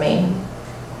distance from me.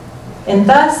 And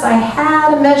thus I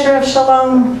had a measure of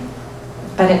shalom,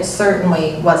 but it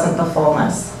certainly wasn't the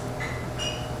fullness.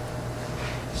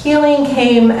 Healing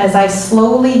came as I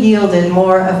slowly yielded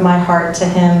more of my heart to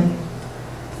Him.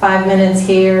 5 minutes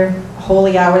here,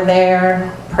 holy hour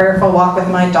there, prayerful walk with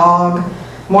my dog,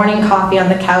 morning coffee on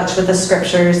the couch with the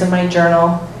scriptures and my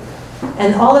journal.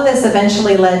 And all of this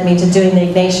eventually led me to doing the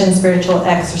Ignatian spiritual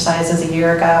exercises a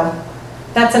year ago.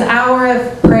 That's an hour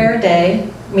of prayer a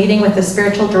day, meeting with the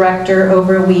spiritual director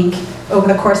over a week, over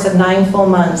the course of 9 full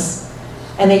months.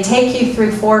 And they take you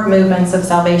through 4 movements of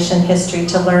salvation history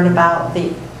to learn about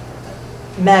the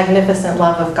magnificent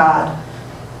love of God.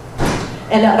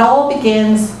 And it all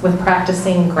begins with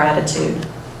practicing gratitude.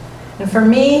 And for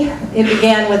me, it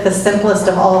began with the simplest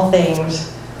of all things.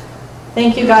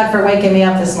 Thank you, God, for waking me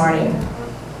up this morning.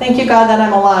 Thank you, God, that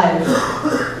I'm alive.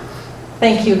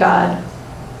 Thank you, God.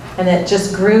 And it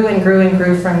just grew and grew and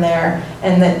grew from there,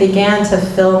 and it began to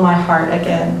fill my heart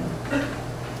again.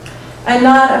 I'm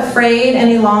not afraid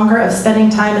any longer of spending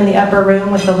time in the upper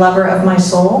room with the lover of my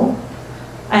soul.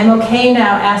 I'm okay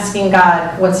now asking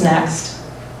God, what's next?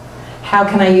 How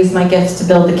can I use my gifts to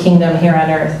build the kingdom here on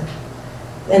earth?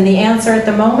 And the answer at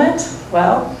the moment,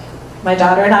 well, my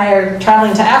daughter and I are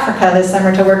traveling to Africa this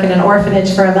summer to work in an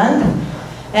orphanage for a month.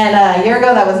 And a year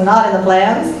ago, that was not in the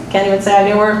plans. Can't even say I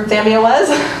knew where Zambia was.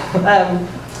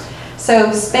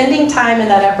 So spending time in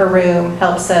that upper room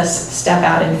helps us step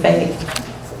out in faith.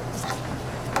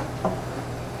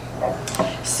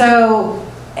 So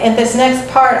at this next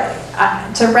part,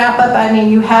 to wrap up, I mean,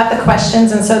 you have the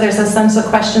questions, and so there's a sense of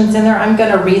questions in there. I'm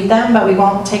going to read them, but we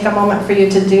won't take a moment for you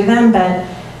to do them. But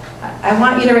I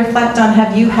want you to reflect on,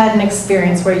 have you had an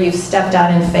experience where you've stepped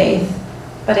out in faith,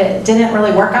 but it didn't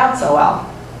really work out so well?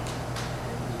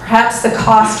 Perhaps the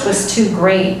cost was too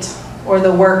great, or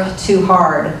the work too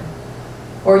hard,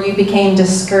 or you became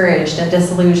discouraged and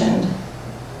disillusioned.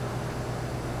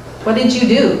 What did you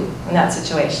do in that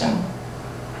situation?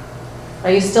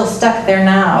 Are you still stuck there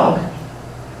now,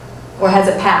 or has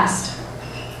it passed?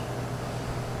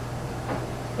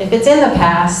 If it's in the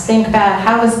past, think back,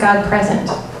 how is God present?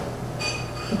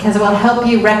 Because it will help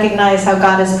you recognize how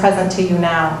God is present to you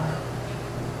now.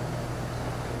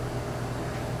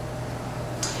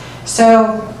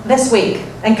 So this week,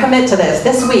 and commit to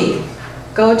this week,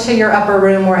 go to your upper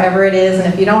room, wherever it is,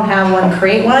 and if you don't have one,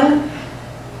 create one,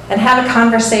 and have a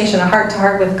conversation, a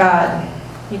heart-to-heart with God.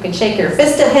 You can shake your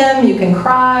fist at Him, you can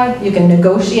cry, you can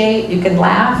negotiate, you can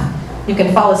laugh, you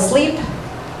can fall asleep,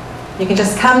 you can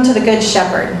just come to the Good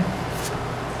Shepherd.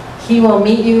 He will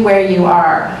meet you where you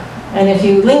are. And if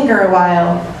you linger a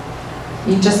while,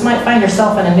 you just might find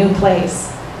yourself in a new place.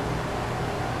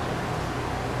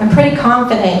 I'm pretty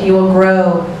confident you will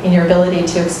grow in your ability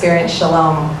to experience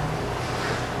shalom.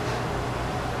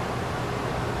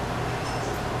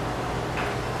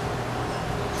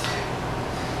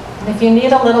 And if you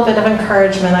need a little bit of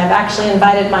encouragement, I've actually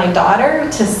invited my daughter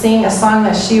to sing a song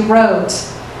that she wrote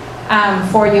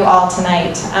for you all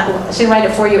tonight. She didn't write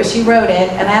it for you, but she wrote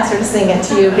it, and I asked her to sing it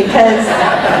to you because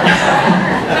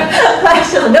I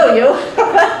should know you.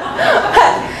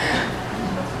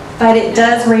 but it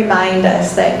does remind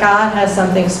us that God has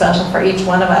something special for each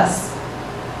one of us.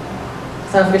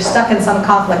 So if you're stuck in some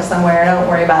conflict somewhere, don't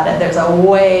worry about it. There's a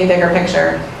way bigger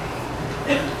picture.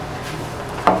 This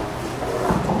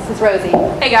is Rosie.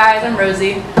 Hey guys, I'm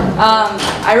Rosie.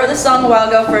 I wrote this song a while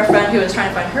ago for a friend who was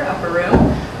trying to find her upper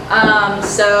room.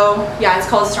 So yeah, it's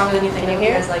called Stronger Than You Think. I hope you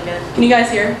guys like it. Can you guys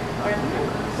hear?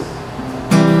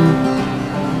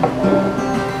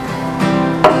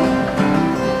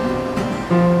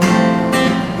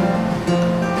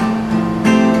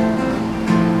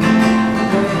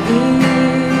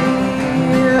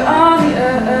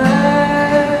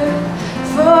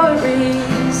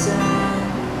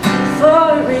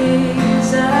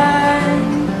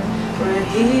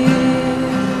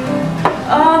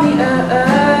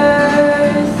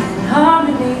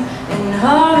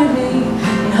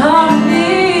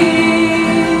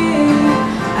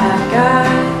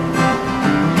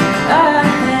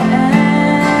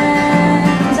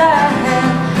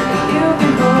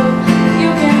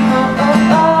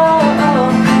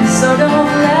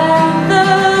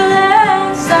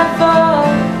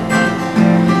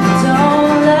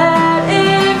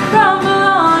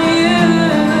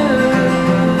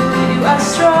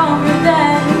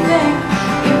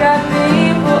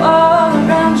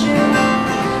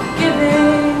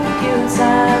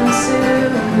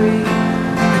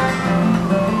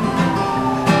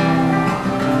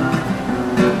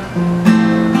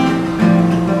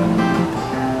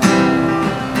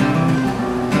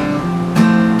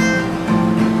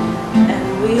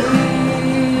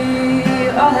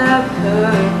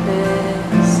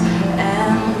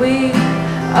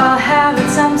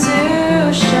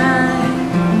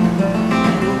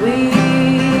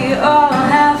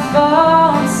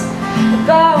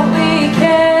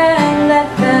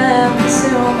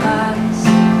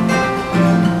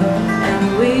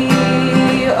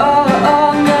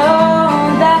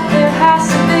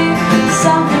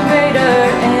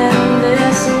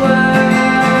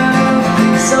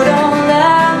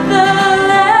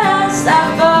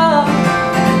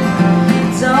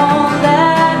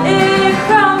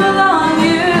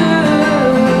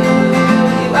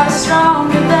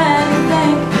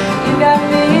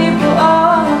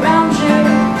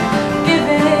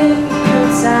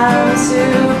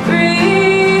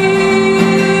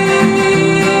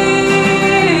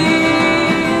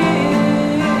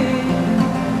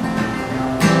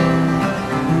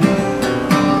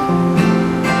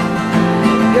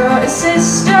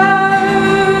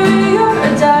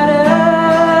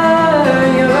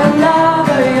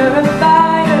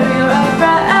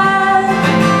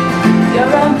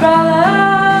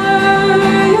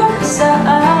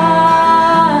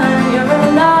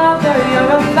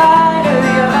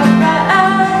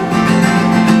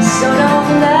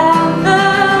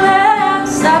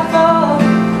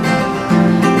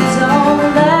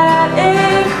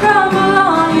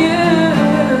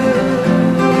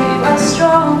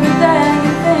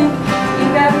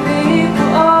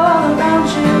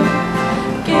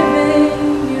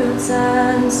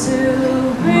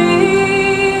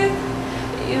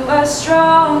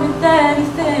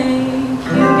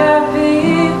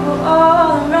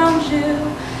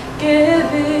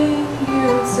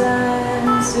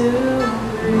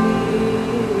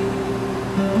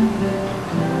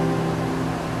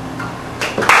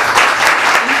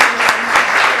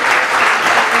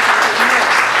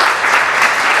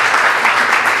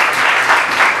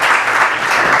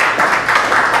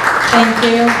 Thank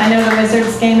you. I know the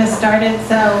Wizards game has started,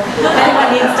 so if anyone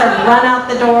needs to run out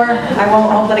the door, I won't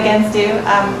hold it against you.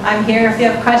 I'm here if you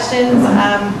have questions.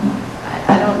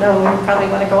 I don't know, you probably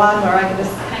want to go on, or I can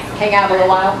just hang out a little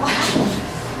while.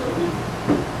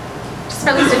 Just for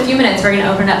at least a few minutes, we're going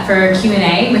to open up for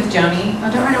Q&A with Joanie.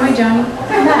 Oh, don't run away, Joanie.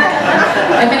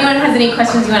 If anyone has any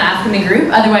questions you want to ask in the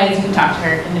group, otherwise you can talk to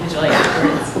her individually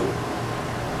afterwards.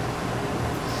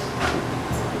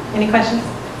 Any questions?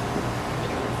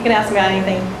 You can ask me about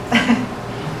anything.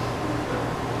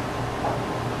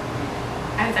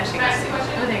 I was actually Can I ask you a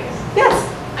question? Oh, thanks. Yes.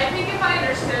 I think if I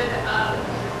understood,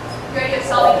 the idea of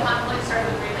solving conflict starts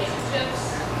with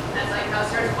relationships. That's like how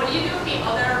it starts. What do you do if the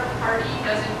other party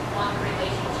doesn't want the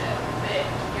relationship that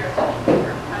you're looking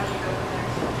for? How do you go from there?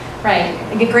 Right.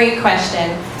 A great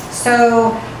question.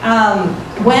 So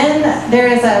when there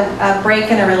is a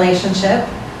break in a relationship,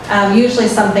 usually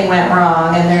something went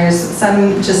wrong, and there's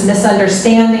some just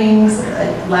misunderstandings,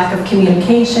 lack of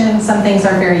communication. Some things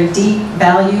are very deep,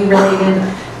 value-related,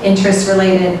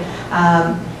 interest-related.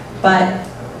 But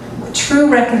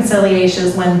true reconciliation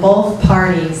is when both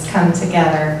parties come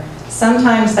together.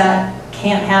 Sometimes that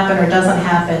can't happen or doesn't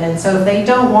happen, and so if they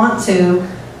don't want to,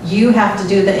 You have to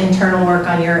do the internal work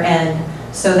on your end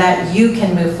so that you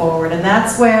can move forward. And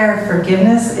that's where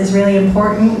forgiveness is really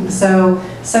important. So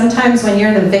sometimes when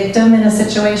you're the victim in a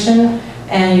situation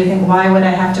and you think, why would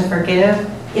I have to forgive?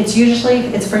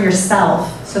 It's for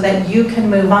yourself so that you can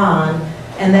move on.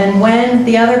 And then when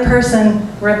the other person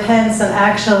repents and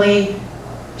actually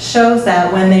shows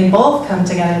that, when they both come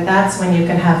together, that's when you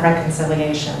can have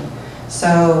reconciliation.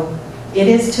 So it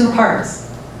is two parts.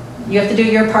 You have to do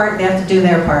your part, they have to do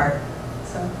their part.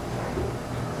 So.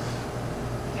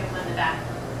 One in the back.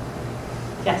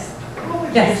 Yes. What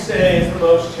would you say is the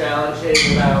most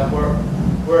challenging about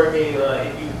working,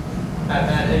 if you have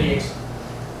had any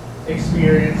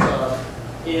experience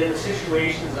in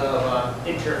situations of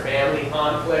inter-family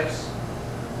conflicts?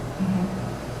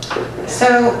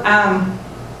 So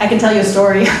I can tell you a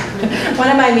story. One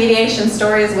of my mediation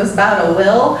stories was about a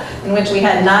will in which we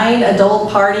had 9 adult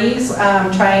parties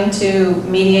trying to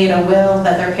mediate a will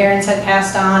that their parents had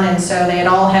passed on, and so they had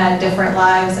all had different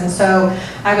lives. And so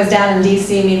I was down in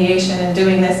DC mediation and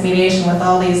doing this mediation with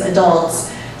all these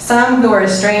adults, some who were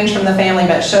estranged from the family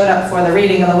but showed up for the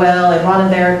reading of the will and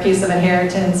wanted their piece of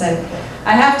inheritance. And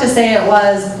I have to say it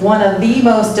was one of the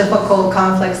most difficult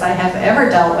conflicts I have ever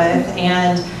dealt with,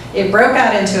 and it broke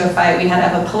out into a fight. We had to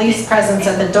have a police presence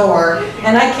at the door,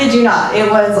 and I kid you not, it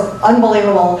was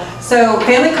unbelievable. So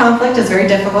family conflict is very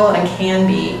difficult and can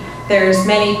be. There's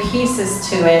many pieces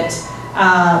to it,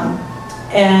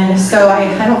 and so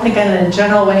I don't think in a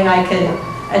general way I could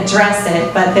address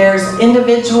it, but there's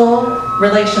individual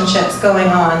relationships going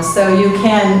on. So you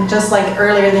can, just like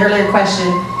earlier, the earlier question,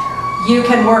 you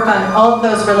can work on all of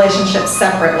those relationships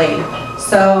separately.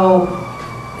 So,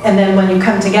 and then when you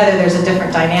come together, there's a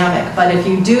different dynamic. But if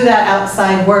you do that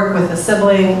outside work with a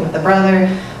sibling, with a brother,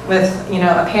 with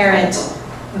a parent,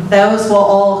 those will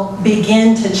all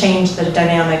begin to change the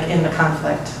dynamic in the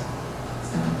conflict.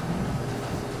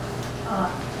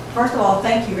 First of all,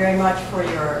 thank you very much for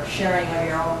your sharing of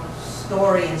your own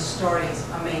story and stories.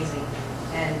 Amazing.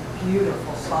 And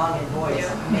beautiful song and voice.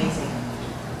 Amazing.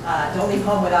 Don't leave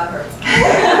home without her.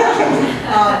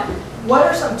 What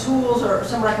are some tools or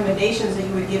some recommendations that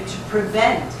you would give to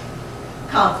prevent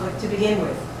conflict to begin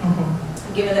with?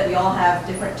 Given that we all have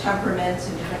different temperaments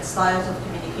and different styles of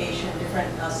communication, different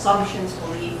assumptions,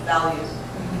 beliefs, values,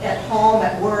 at home,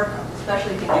 at work,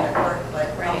 especially thinking at work, but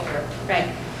elsewhere. Right.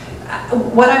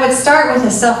 What I would start with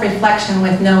is self-reflection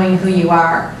with knowing who you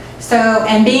are. So,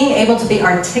 and being able to be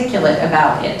articulate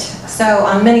about it. So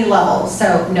on many levels.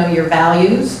 So know your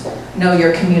values, know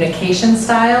your communication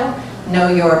style, know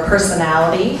your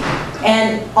personality.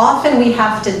 And often we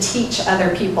have to teach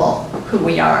other people who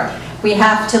we are. We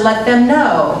have to let them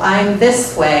know, I'm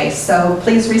this way, so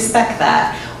please respect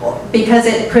that. Because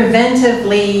it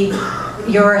preventively,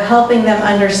 you're helping them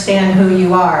understand who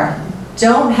you are.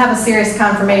 Don't have a serious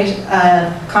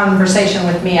conversation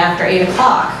with me after 8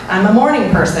 o'clock. I'm a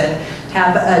morning person.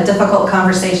 Have a difficult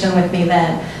conversation with me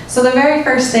then. So the very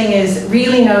first thing is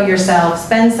really know yourself,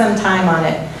 spend some time on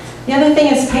it. The other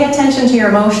thing is pay attention to your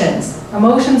emotions.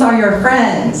 Emotions are your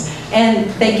friends, and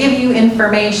they give you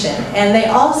information. And they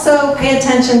also pay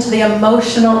attention to the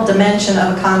emotional dimension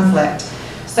of a conflict.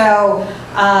 So,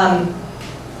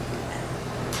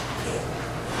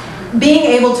 being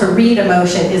able to read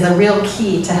emotion is a real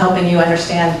key to helping you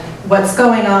understand what's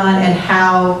going on and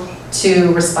how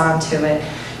to respond to it.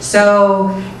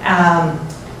 So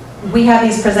we have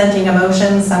these presenting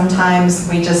emotions. Sometimes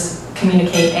we just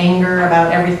communicate anger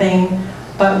about everything,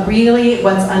 but really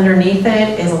what's underneath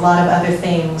it is a lot of other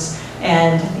things.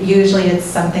 And usually it's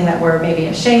something that we're maybe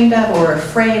ashamed of or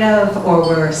afraid of or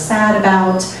we're sad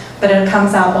about, but it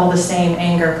comes out all the same,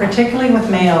 anger, particularly with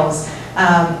males.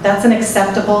 That's an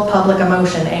acceptable public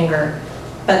emotion, anger.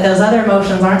 But those other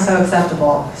emotions aren't so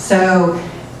acceptable. So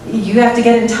you have to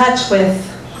get in touch with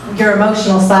your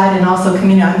emotional side and also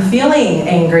communicate. I'm feeling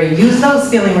angry. Use those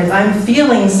feeling words. I'm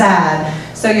feeling sad.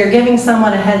 So you're giving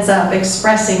someone a heads up,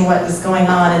 expressing what is going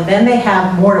on, and then they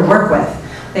have more to work with.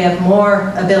 They have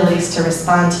more abilities to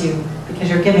respond to you because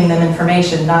you're giving them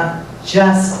information,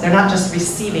 they're not just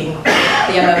receiving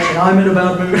the emotion. I'm in a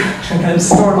bad mood, and then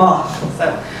storm off.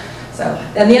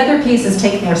 And the other piece is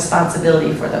taking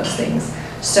responsibility for those things.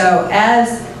 So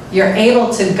as you're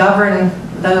able to govern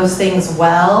those things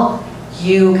well,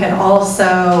 you can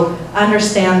also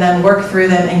understand them, work through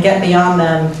them, and get beyond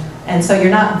them. And so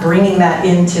you're not bringing that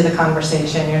into the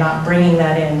conversation. You're not bringing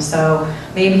that in. So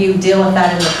maybe you deal with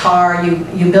that in the car.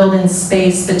 You build in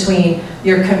space between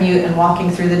your commute and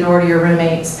walking through the door to your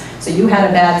roommates. So you had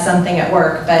a bad something at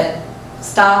work, but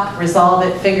stop, resolve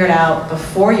it, figure it out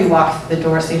before you walk through the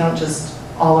door so you don't just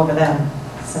all over them.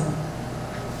 So.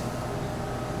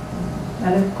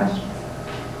 Other questions?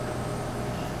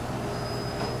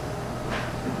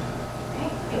 Okay,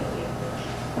 thank you.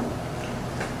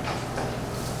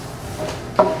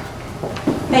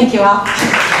 Thank you all.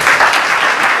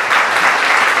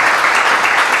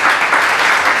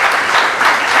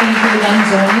 Thank you again,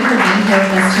 Joanie, for being here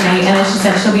with us tonight. And as she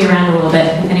said, she'll be around a little bit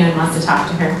if anyone wants to talk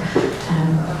to her.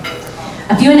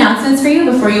 A few announcements for you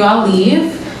before you all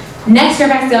leave. Next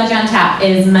Fairfax Theology on Tap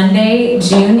is Monday,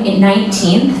 June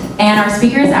 19th. And our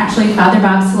speaker is actually Father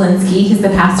Bob Solinsky. He's the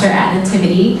pastor at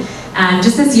Nativity.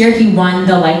 Just this year, he won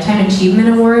the Lifetime Achievement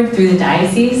Award through the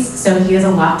Diocese, so he has a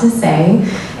lot to say.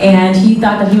 And he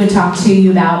thought that he would talk to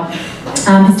you about,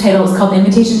 his title is called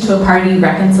Invitation to a Party,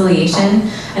 Reconciliation.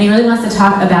 And he really wants to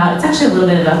talk about, it's actually a little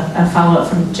bit of a follow-up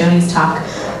from Joanie's talk.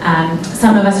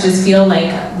 Some of us just feel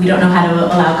like we don't know how to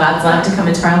allow God's love to come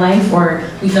into our life, or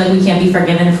we feel like we can't be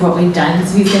forgiven for what we've done.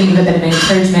 So he's going to give a bit of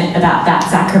encouragement about that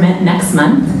sacrament next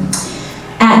month.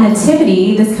 At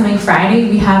Nativity, this coming Friday,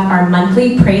 we have our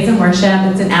monthly praise and worship.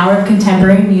 It's an hour of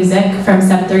contemporary music from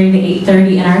 7:30 to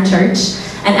 8:30 in our church.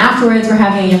 And afterwards, we're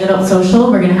having a young adult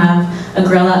social. We're going to have a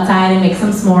grill outside and make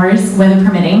some s'mores, weather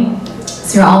permitting.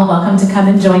 So you're all welcome to come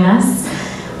and join us.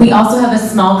 We also have a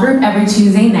small group every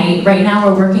Tuesday night. Right now,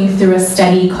 we're working through a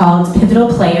study called Pivotal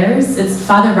Players. It's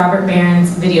Father Robert Barron's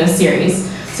video series.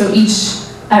 So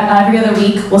every other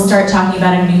week, we'll start talking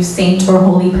about a new saint or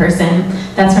holy person.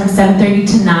 That's from 7:30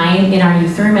 to 9 in our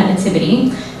youth room at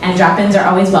Nativity. And drop-ins are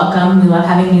always welcome. We love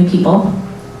having new people.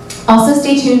 Also,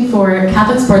 stay tuned for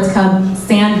Catholic Sports Club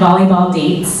sand volleyball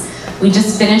dates. We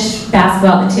just finished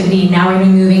basketball at Nativity. Now we're going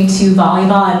to be moving to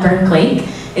volleyball at Burke Lake.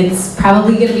 It's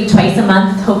probably going to be twice a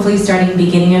month, hopefully starting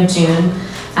beginning of June.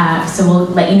 So we'll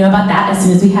let you know about that as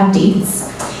soon as we have dates.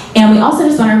 And we also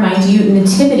just want to remind you,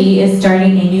 Nativity is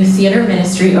starting a new theater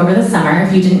ministry over the summer.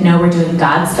 If you didn't know, we're doing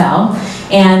Godspell.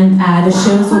 And the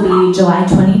shows will be July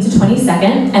 20 to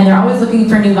 22nd. And they're always looking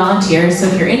for new volunteers. So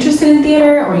if you're interested in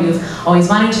theater, or you've always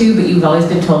wanted to, but you've always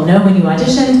been told no when you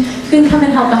auditioned, you can come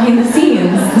and help behind the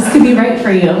scenes. This could be right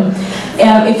for you.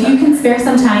 If you can spare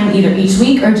some time either each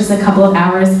week or just a couple of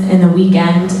hours in the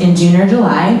weekend in June or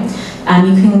July,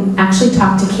 you can actually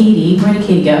talk to Katie. Where did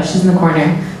Katie go? She's in the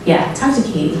corner. Yeah, talk to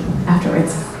Katie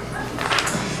afterwards.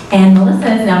 And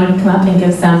Melissa is now going to come up and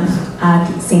give some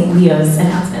St. Leo's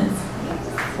announcements.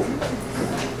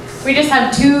 We just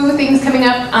have two things coming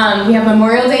up. We have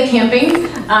Memorial Day camping.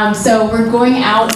 So we're going out